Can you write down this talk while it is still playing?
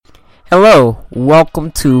Hello,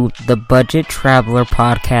 welcome to the Budget Traveler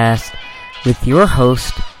Podcast with your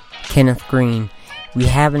host, Kenneth Green. We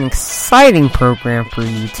have an exciting program for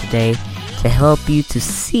you today to help you to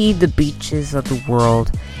see the beaches of the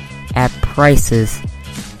world at prices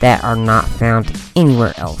that are not found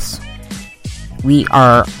anywhere else. We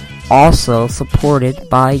are also supported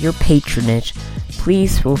by your patronage.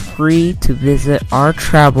 Please feel free to visit our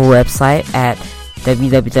travel website at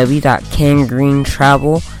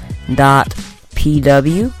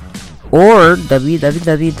www.kengreentravel.pw or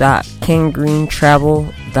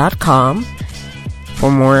www.kengreentravel.com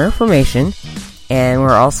for more information. And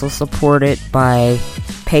we're also supported by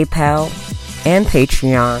PayPal and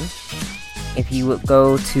Patreon. If you would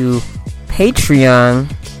go to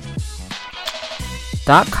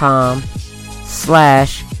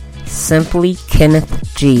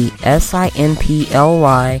patreon.com/SimplyKennethG,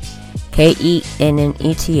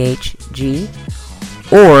 SimplyKennethG,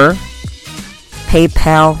 or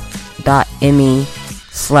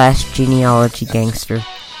paypal.me/genealogygangster.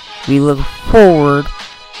 We look forward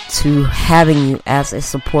to having you as a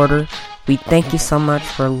supporter. We thank you so much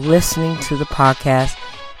for listening to the podcast.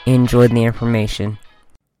 Enjoy the information.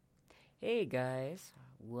 Hey guys,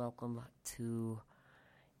 welcome to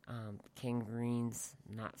Ken Green's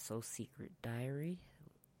Not So Secret Diary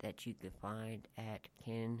that you can find at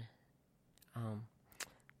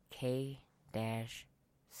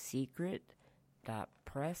k-secret.press,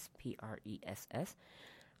 Press.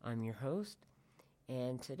 I'm your host,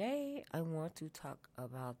 and today I want to talk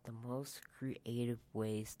about the most creative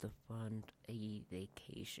ways to fund a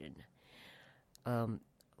vacation.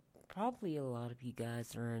 Probably a lot of you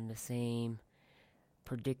guys are in the same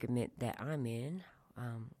predicament that I'm in.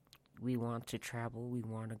 We want to travel, we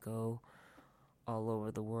want to go all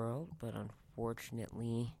over the world, but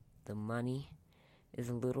unfortunately the money is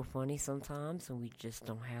a little funny sometimes, and we just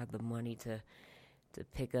don't have the money to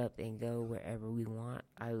pick up and go wherever we want.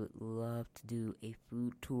 I would love to do a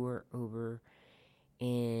food tour over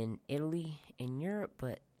in Italy and Europe,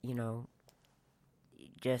 but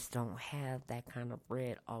just don't have that kind of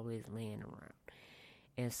bread always laying around.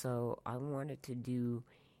 And so I wanted to do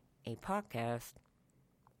a podcast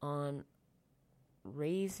on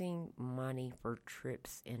raising money for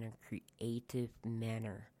trips in a creative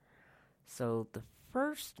manner. So the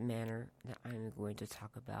first manner that I'm going to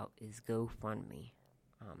talk about is GoFundMe,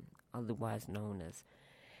 otherwise known as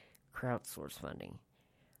crowdsource funding.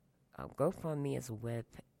 GoFundMe is a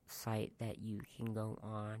website that you can go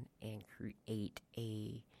on and create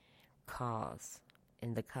a cause.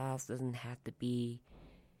 And the cause doesn't have to be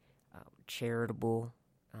charitable.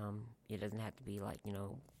 It doesn't have to be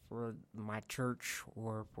for my church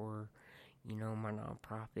or for, my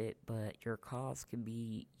nonprofit, but your cause could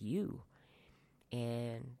be you.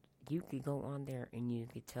 And you could go on there and you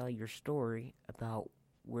could tell your story about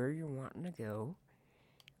where you're wanting to go,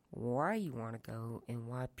 why you want to go, and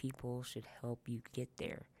why people should help you get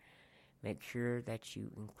there. Make sure that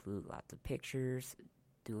you include lots of pictures,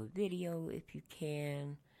 do a video if you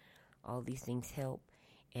can. All these things help.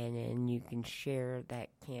 And then you can share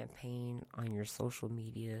that campaign on your social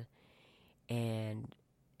media. And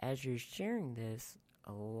as you're sharing this,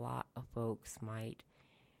 a lot of folks might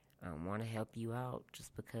want to help you out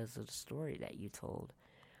just because of the story that you told.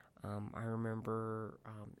 I remember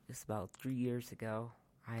it's about 3 years ago,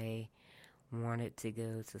 I wanted to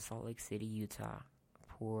go to Salt Lake City, Utah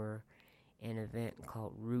for an event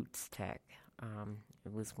called Roots Tech.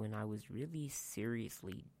 It was when I was really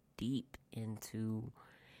seriously deep into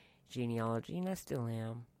genealogy, and I still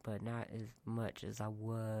am, but not as much as I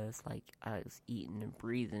was. I was eating and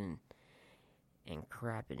breathing and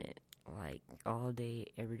crapping it, all day,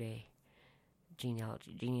 every day.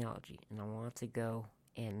 Genealogy, and I wanted to go,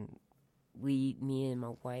 and me and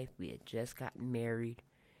my wife, we had just gotten married,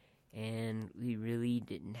 and we really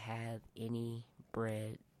didn't have any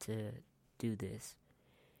bread to do this,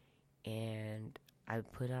 and I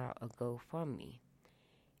put out a GoFundMe,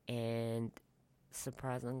 and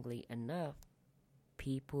surprisingly enough,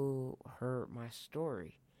 people heard my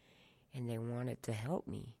story and they wanted to help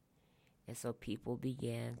me. And so people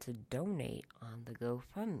began to donate on the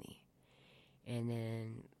GoFundMe. And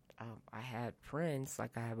then I had friends, I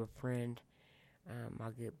have a friend,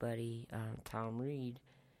 my good buddy, Tom Reed,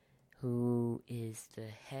 who is the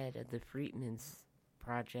head of the Freedmen's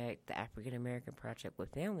Project, the African American Project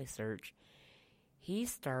with Family Search. He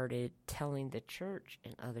started telling the church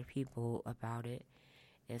and other people about it.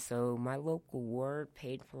 And so my local ward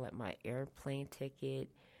paid for my airplane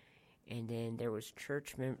ticket. And then there was a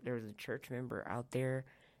church member out there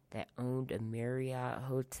that owned a Marriott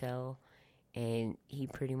hotel, and he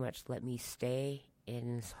pretty much let me stay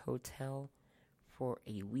in this hotel for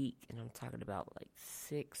a week, and I'm talking about like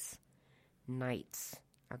 6 nights.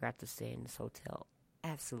 I got to stay in this hotel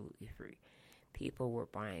absolutely free. People were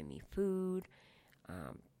buying me food.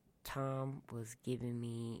 Tom was giving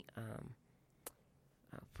me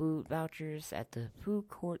food vouchers at the food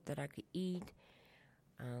court that I could eat.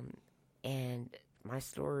 And my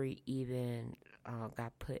story even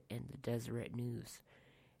got put in the Deseret News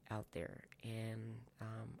out there. And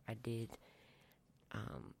I did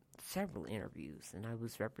several interviews, and I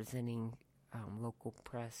was representing local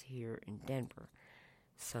press here in Denver.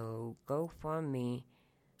 So GoFundMe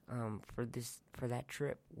for that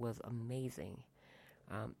trip was amazing.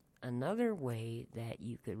 Another way that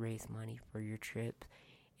you could raise money for your trip,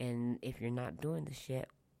 and if you're not doing this yet,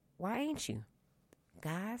 why ain't you?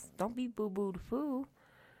 Guys, don't be boo-boo the fool.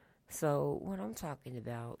 So what I'm talking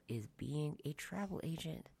about is being a travel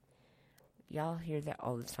agent. Y'all hear that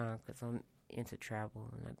all the time because I'm into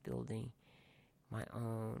travel and I'm building my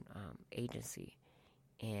own agency.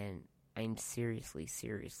 And I'm seriously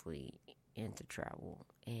into travel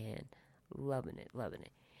and loving it.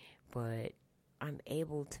 But I'm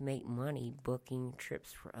able to make money booking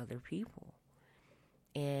trips for other people.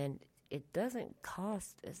 And it doesn't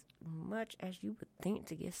cost as much as you would think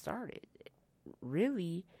to get started.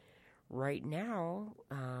 Really, right now,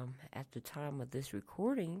 at the time of this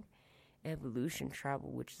recording, Evolution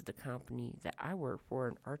Travel, which is the company that I work for,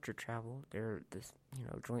 and Archer Travel, they're this,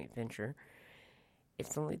 joint venture,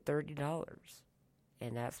 it's only $30.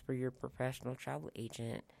 And that's for your professional travel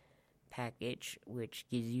agent package, which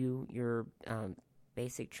gives you your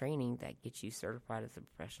basic training that gets you certified as a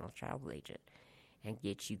professional travel agent and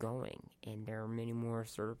gets you going. And there are many more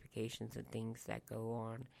certifications and things that go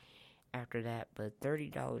on after that, but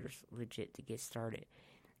 $30 legit to get started.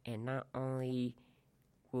 And not only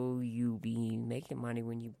will you be making money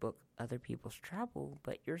when you book other people's travel,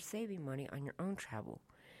 but you're saving money on your own travel.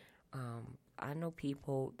 I know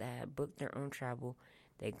people that booked their own travel,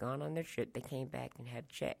 they gone on their trip, they came back and had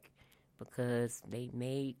a check because they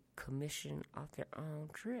made commission off their own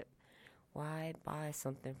trip. Why buy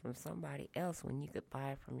something from somebody else when you could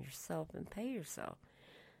buy it from yourself and pay yourself?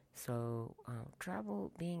 So,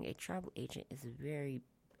 being a travel agent is a very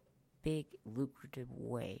big, lucrative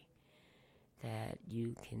way that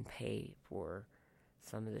you can pay for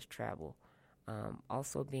some of this travel.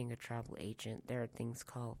 Also, being a travel agent, there are things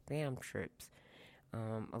called fam trips.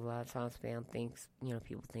 A lot of times fam thinks,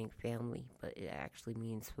 people think family, but it actually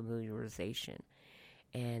means familiarization.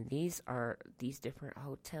 And these different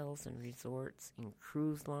hotels and resorts and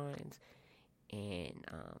cruise lines and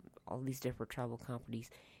all these different travel companies,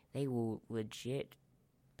 they will legit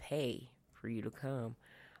pay for you to come.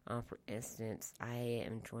 For instance, I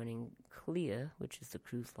am joining CLIA, which is the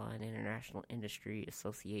Cruise Line International Industry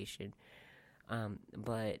Association.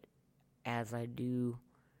 But as I do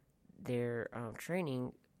their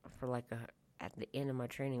training for at the end of my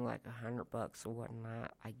training, like $100 or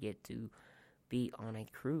whatnot, I get to be on a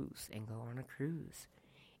cruise and go on a cruise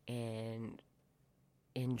and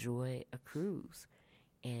enjoy a cruise,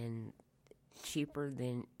 and cheaper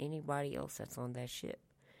than anybody else that's on that ship.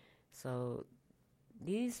 So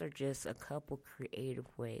these are just a couple creative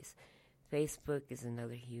ways. Facebook is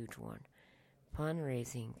another huge one.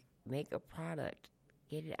 Fundraising, make a product,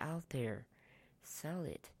 get it out there, sell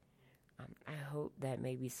it. I hope that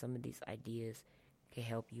maybe some of these ideas can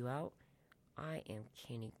help you out. I am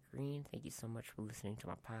Kenny Green. Thank you so much for listening to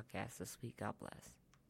my podcast this week. God bless.